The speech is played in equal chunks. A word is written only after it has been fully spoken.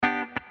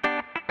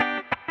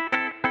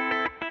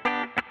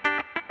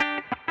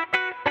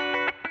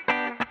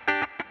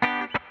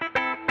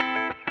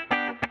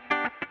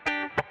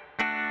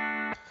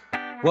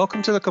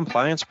Welcome to the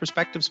Compliance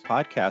Perspectives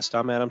podcast.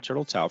 I'm Adam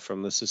Turtletaub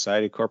from the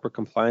Society of Corporate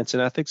Compliance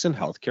and Ethics and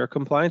Healthcare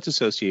Compliance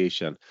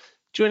Association.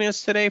 Joining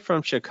us today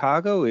from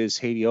Chicago is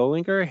Heidi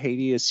Olinger.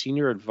 Heidi is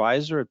Senior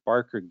Advisor at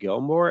Barker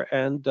Gilmore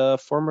and a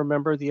former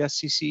member of the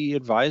SEC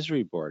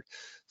Advisory Board.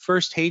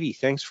 First, Heidi,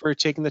 thanks for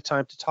taking the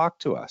time to talk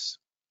to us.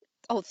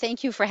 Oh,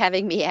 thank you for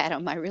having me,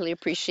 Adam. I really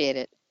appreciate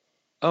it.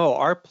 Oh,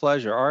 our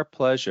pleasure, our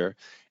pleasure.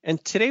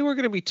 And today we're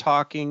going to be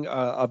talking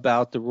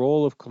about the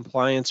role of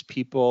compliance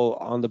people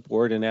on the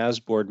board and as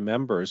board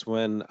members.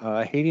 When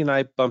Heidi and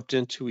I bumped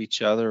into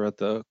each other at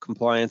the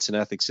Compliance and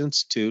Ethics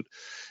Institute,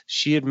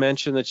 she had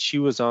mentioned that she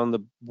was on the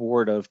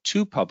board of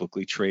two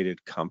publicly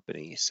traded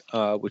companies,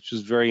 which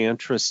was very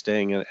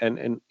interesting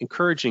and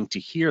encouraging to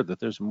hear that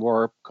there's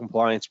more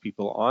compliance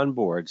people on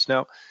boards.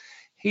 Now,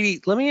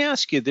 Heidi, let me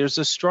ask you, there's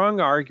a strong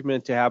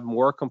argument to have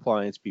more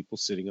compliance people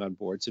sitting on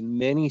boards, and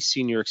many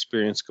senior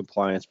experienced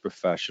compliance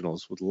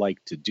professionals would like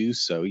to do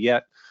so,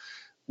 yet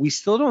we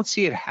still don't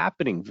see it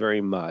happening very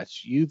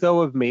much. You,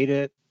 though, have made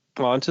it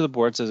onto the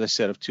boards, as I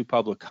said, of two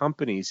public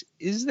companies.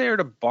 Is there,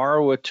 to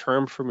borrow a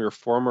term from your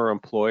former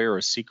employer,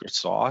 a secret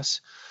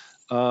sauce?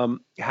 How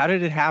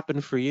did it happen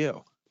for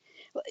you?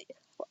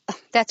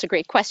 That's a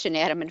great question,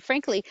 Adam. And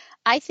frankly,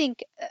 I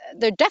think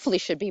there definitely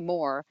should be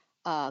more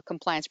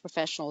compliance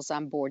professionals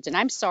on boards. And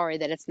I'm sorry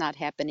that it's not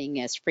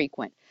happening as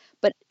frequent.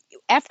 But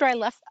after I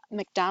left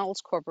McDonald's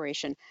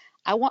Corporation,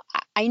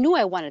 I knew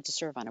I wanted to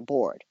serve on a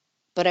board,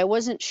 but I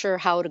wasn't sure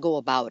how to go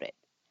about it.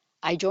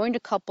 I joined a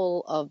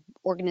couple of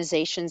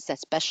organizations that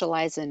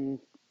specialize in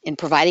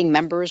providing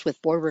members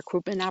with board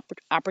recruitment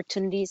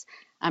opportunities.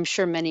 I'm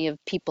sure many of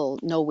people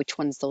know which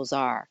ones those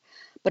are.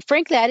 But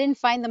frankly, I didn't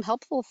find them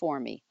helpful for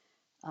me.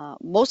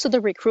 Most of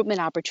the recruitment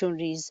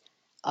opportunities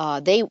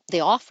they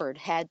offered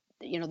had,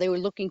 they were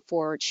looking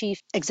for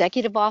chief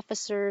executive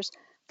officers,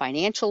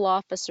 financial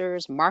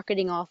officers,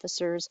 marketing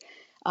officers,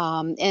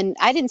 and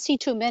I didn't see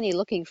too many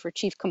looking for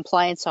chief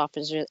compliance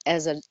officer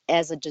as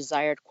a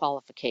desired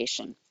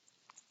qualification.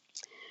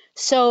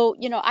 So,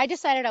 I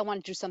decided I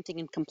wanted to do something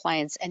in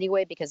compliance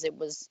anyway because it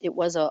was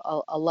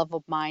a love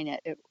of mine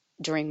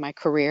during my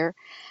career.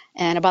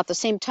 And about the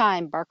same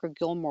time, Barker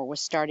Gilmore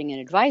was starting an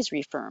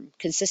advisory firm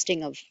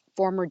consisting of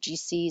former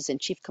GCs and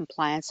chief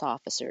compliance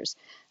officers,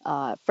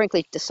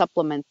 frankly, to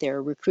supplement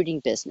their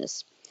recruiting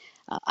business.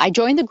 I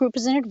joined the group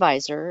as an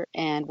advisor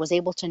and was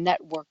able to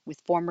network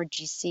with former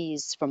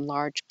GCs from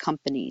large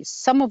companies,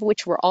 some of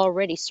which were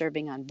already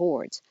serving on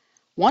boards.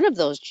 One of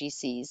those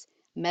GCs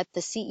met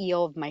the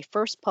CEO of my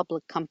first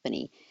public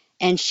company,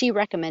 and she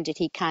recommended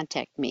he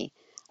contact me.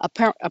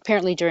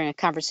 Apparently, during a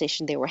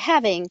conversation they were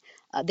having,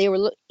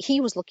 he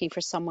was looking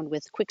for someone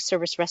with quick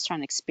service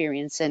restaurant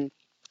experience, and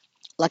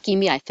lucky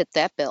me, I fit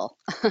that bill.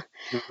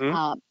 Mm-hmm.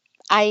 Uh,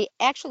 I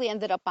actually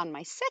ended up on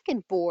my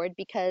second board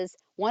because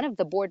one of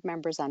the board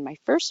members on my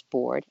first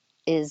board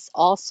is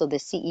also the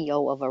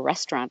CEO of a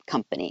restaurant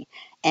company.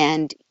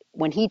 And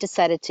when he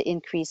decided to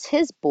increase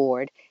his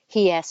board,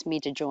 he asked me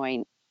to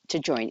join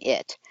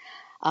it.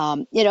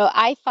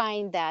 I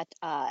find that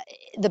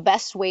the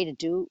best way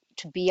to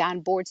be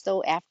on boards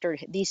though after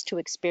these two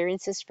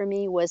experiences for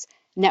me was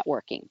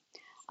networking.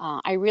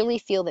 I really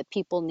feel that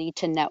people need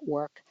to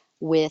network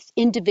with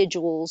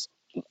individuals,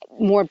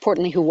 more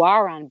importantly, who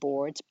are on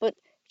boards, but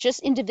just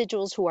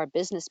individuals who are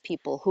business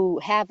people who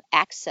have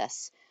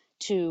access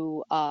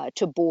to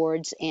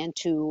boards and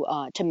to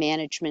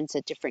managements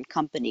at different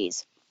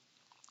companies.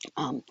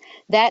 Um,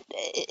 that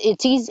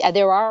it's easy.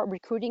 There are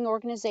recruiting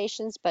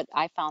organizations, but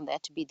I found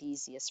that to be the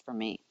easiest for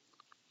me.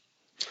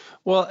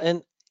 Well,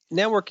 and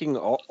networking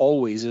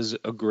always is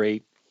a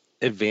great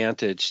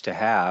advantage to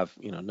have.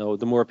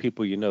 The more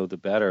people you know, the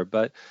better.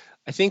 But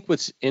I think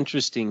what's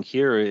interesting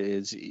here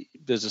is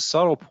there's a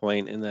subtle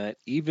point in that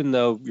even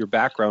though your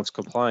background's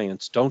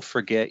compliance, don't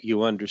forget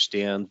you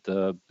understand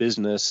the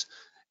business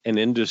and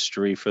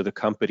industry for the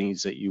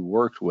companies that you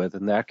worked with,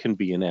 and that can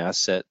be an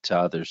asset to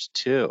others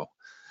too.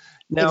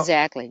 Now,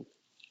 Exactly.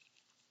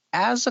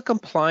 as a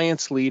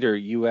compliance leader,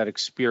 you had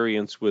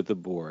experience with the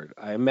board.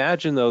 I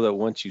imagine, though, that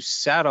once you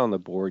sat on the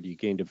board, you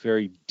gained a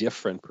very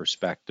different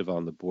perspective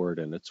on the board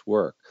and its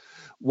work.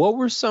 What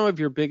were some of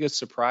your biggest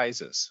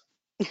surprises?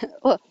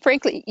 Well,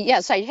 frankly,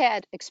 yes, I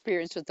had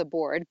experience with the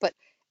board, but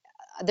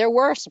there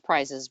were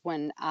surprises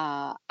when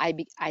I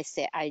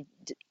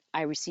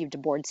received a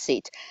board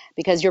seat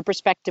because your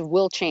perspective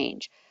will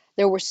change.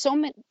 There were so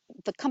many,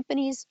 the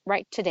companies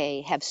right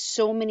today have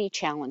so many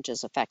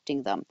challenges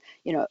affecting them.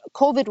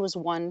 COVID was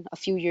one a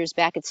few years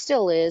back, it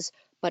still is,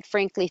 but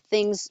frankly,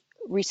 things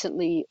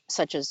recently,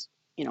 such as,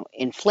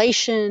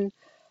 inflation,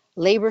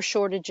 labor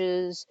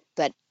shortages,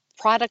 that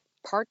product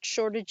part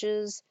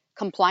shortages,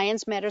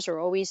 compliance matters are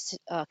always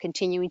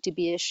continuing to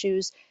be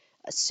issues,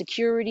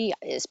 security,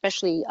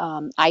 especially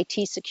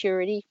IT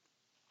security,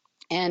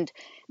 and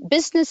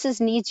businesses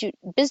need you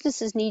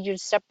to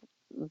step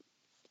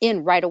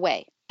in right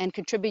away and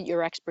contribute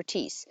your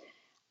expertise.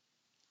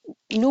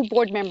 New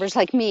board members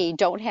like me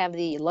don't have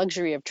the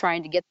luxury of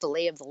trying to get the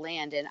lay of the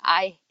land, and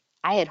I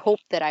I had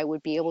hoped that I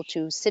would be able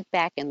to sit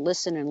back and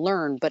listen and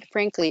learn, but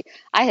frankly,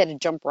 I had to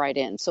jump right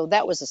in. So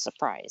that was a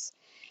surprise.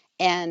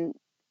 And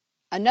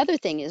another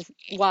thing is,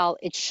 while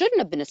it shouldn't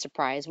have been a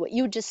surprise, what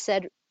you just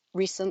said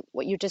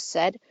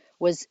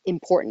was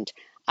important.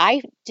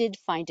 I did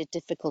find it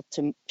difficult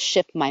to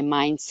shift my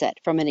mindset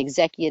from an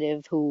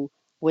executive who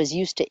was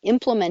used to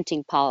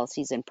implementing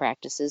policies and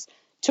practices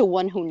to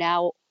one who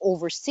now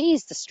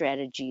oversees the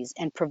strategies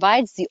and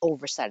provides the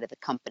oversight of the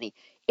company.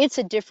 It's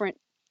a different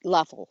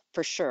level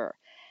for sure.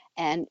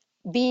 And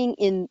being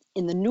in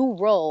the new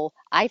role,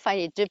 I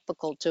find it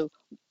difficult to,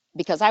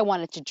 because I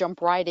wanted to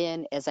jump right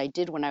in as I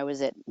did when I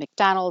was at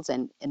McDonald's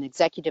and an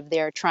executive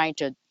there trying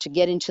to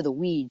get into the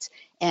weeds.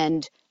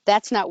 And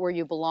that's not where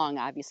you belong,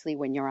 obviously,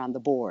 when you're on the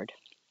board.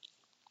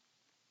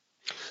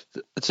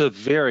 It's a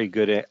very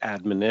good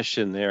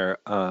admonition there,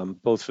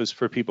 both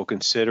for people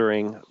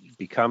considering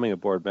becoming a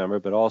board member,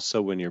 but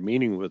also when you're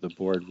meeting with the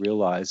board,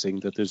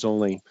 realizing that there's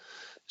only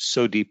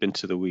so deep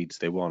into the weeds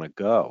they want to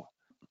go.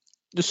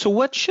 So,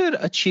 what should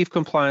a chief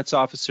compliance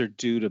officer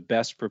do to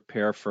best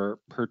prepare for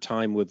her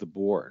time with the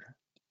board?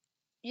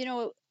 You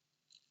know,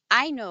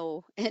 I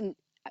know,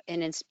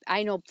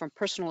 I know from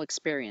personal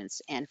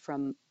experience and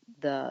from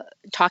the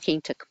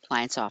talking to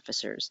compliance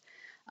officers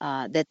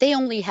that they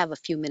only have a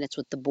few minutes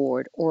with the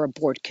board or a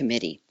board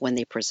committee when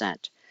they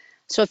present.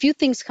 So a few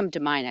things come to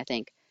mind, I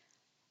think.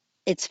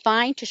 It's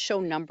fine to show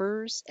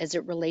numbers as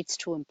it relates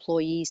to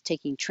employees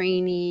taking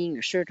training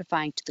or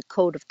certifying to the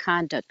code of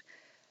conduct.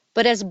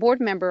 But as a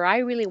board member, I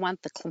really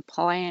want the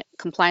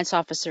compliance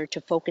officer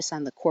to focus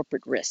on the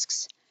corporate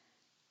risks.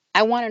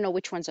 I want to know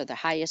which ones are the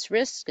highest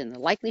risk and the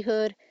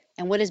likelihood,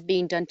 and what is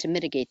being done to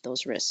mitigate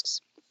those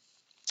risks.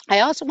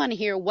 I also want to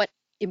hear what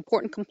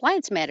important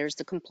compliance matters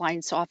the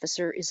compliance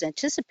officer is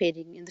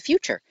anticipating in the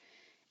future,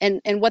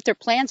 and what their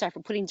plans are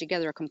for putting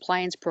together a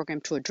compliance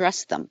program to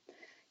address them.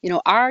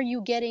 Are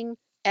you getting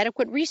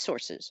adequate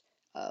resources?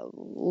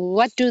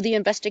 What do the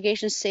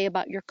investigations say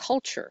about your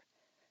culture?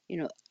 You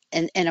know,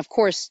 and of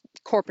course,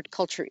 corporate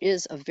culture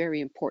is a very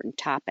important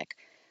topic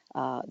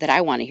that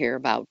I want to hear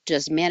about.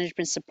 Does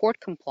management support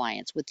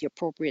compliance with the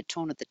appropriate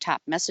tone at the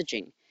top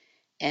messaging?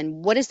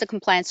 And what is the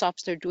compliance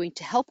officer doing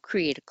to help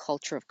create a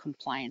culture of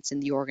compliance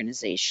in the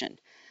organization?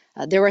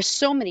 There are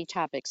so many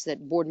topics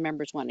that board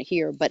members want to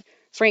hear, but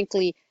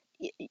frankly,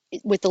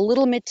 with the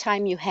little mid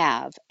time you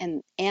have,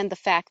 and the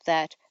fact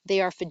that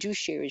they are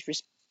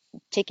fiduciaries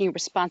taking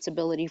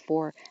responsibility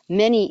for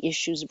many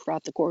issues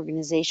throughout the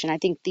organization, I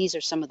think these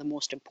are some of the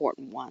most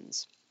important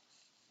ones.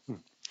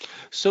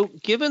 So,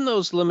 given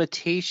those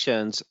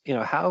limitations,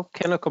 how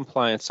can a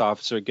compliance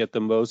officer get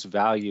the most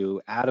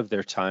value out of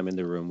their time in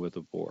the room with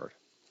the board?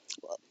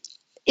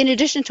 In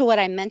addition to what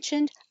I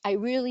mentioned, I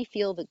really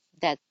feel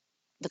that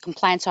the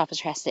compliance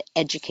officer has to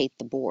educate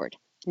the board.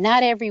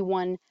 Not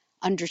everyone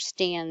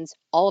understands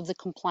all of the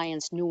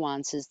compliance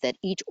nuances that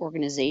each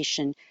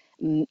organization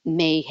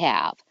may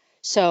have.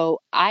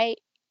 So I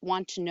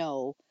want to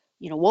know,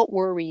 what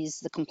worries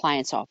the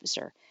compliance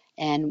officer,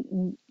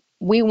 and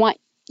we want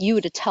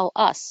you to tell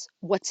us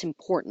what's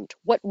important,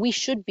 what we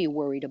should be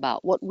worried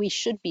about, what we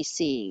should be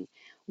seeing,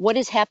 what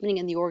is happening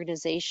in the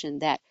organization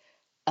that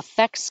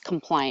affects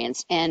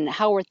compliance, and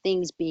how are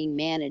things being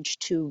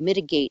managed to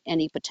mitigate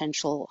any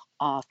potential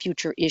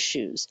future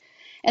issues.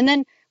 And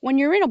then when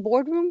you're in a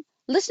boardroom,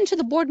 listen to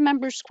the board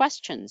members'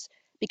 questions,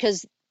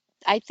 because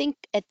I think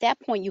at that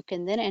point you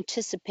can then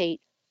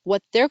anticipate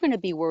what they're going to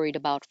be worried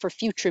about for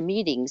future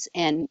meetings,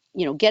 and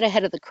get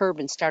ahead of the curve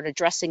and start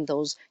addressing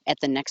those at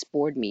the next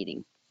board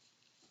meeting.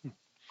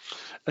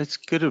 It's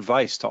good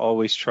advice to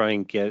always try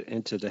and get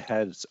into the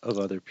heads of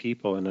other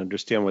people and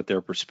understand what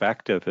their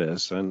perspective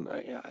is. And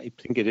I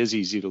think it is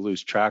easy to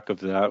lose track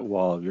of that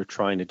while you're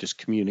trying to just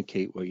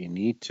communicate what you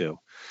need to.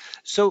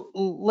 So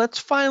let's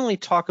finally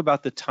talk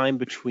about the time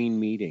between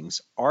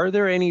meetings. Are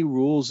there any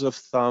rules of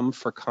thumb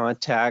for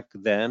contact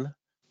then?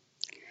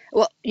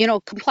 Well,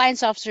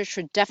 compliance officers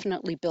should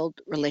definitely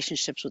build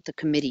relationships with the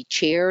committee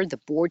chair, the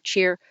board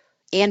chair,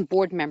 and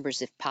board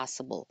members if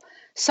possible.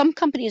 Some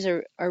companies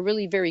are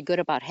really very good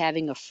about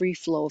having a free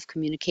flow of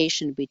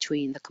communication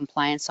between the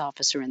compliance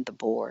officer and the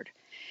board.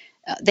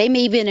 They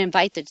may even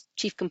invite the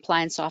chief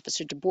compliance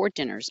officer to board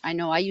dinners. I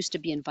know I used to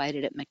be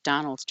invited at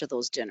McDonald's to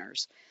those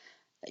dinners.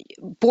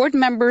 Board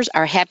members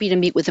are happy to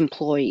meet with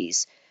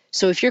employees.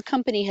 So if your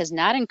company has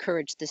not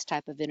encouraged this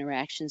type of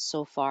interaction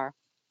so far,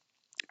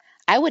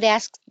 I would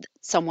ask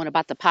someone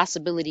about the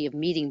possibility of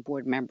meeting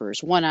board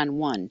members one on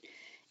one,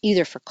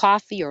 either for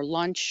coffee or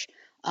lunch,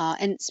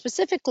 and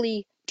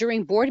specifically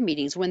during board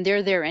meetings when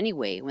they're there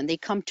anyway, when they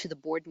come to the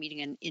board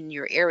meeting in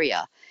your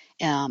area,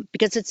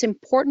 because it's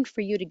important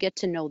for you to get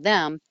to know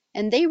them,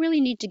 and they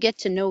really need to get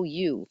to know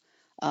you.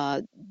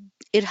 Uh,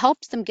 it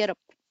helps them get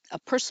a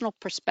personal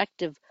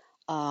perspective,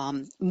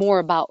 more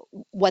about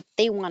what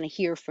they want to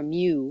hear from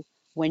you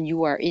when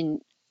you are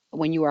in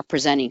when you are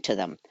presenting to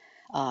them.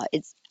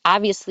 It's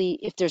obviously,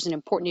 if there's an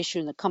important issue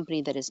in the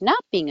company that is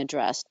not being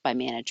addressed by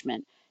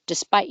management,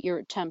 despite your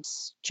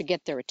attempts to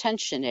get their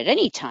attention at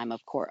any time,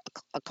 of course,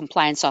 a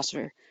compliance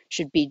officer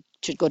should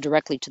go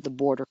directly to the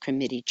board or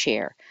committee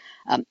chair.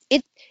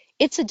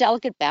 It's a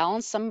delicate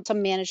balance. Some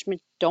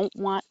management don't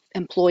want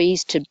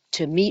employees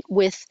to meet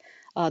with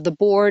the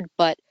board,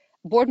 but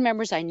board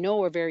members I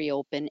know are very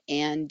open,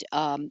 and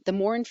the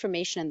more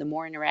information and the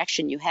more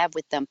interaction you have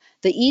with them,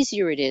 the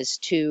easier it is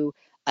to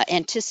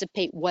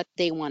anticipate what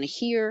they want to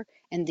hear,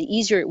 and the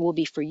easier it will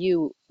be for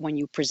you when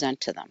you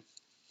present to them.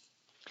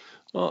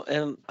 Well,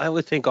 and I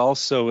would think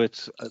also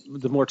it's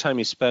the more time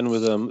you spend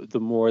with them,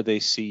 the more they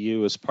see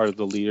you as part of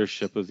the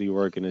leadership of the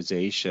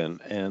organization.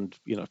 And,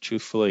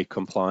 truthfully,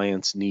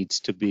 compliance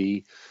needs to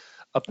be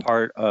a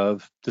part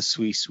of the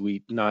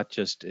C-suite, not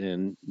just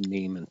in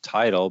name and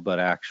title, but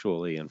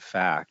actually in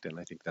fact. And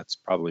I think that's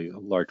probably a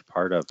large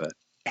part of it.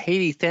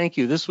 Haiti, thank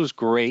you. This was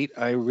great.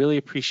 I really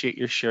appreciate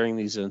your sharing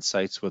these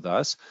insights with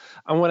us.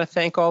 I want to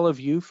thank all of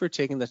you for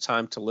taking the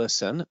time to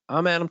listen.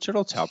 I'm Adam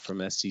Turteltaub from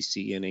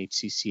SCC and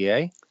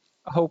HCCA.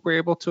 I hope we're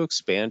able to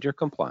expand your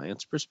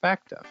compliance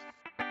perspective.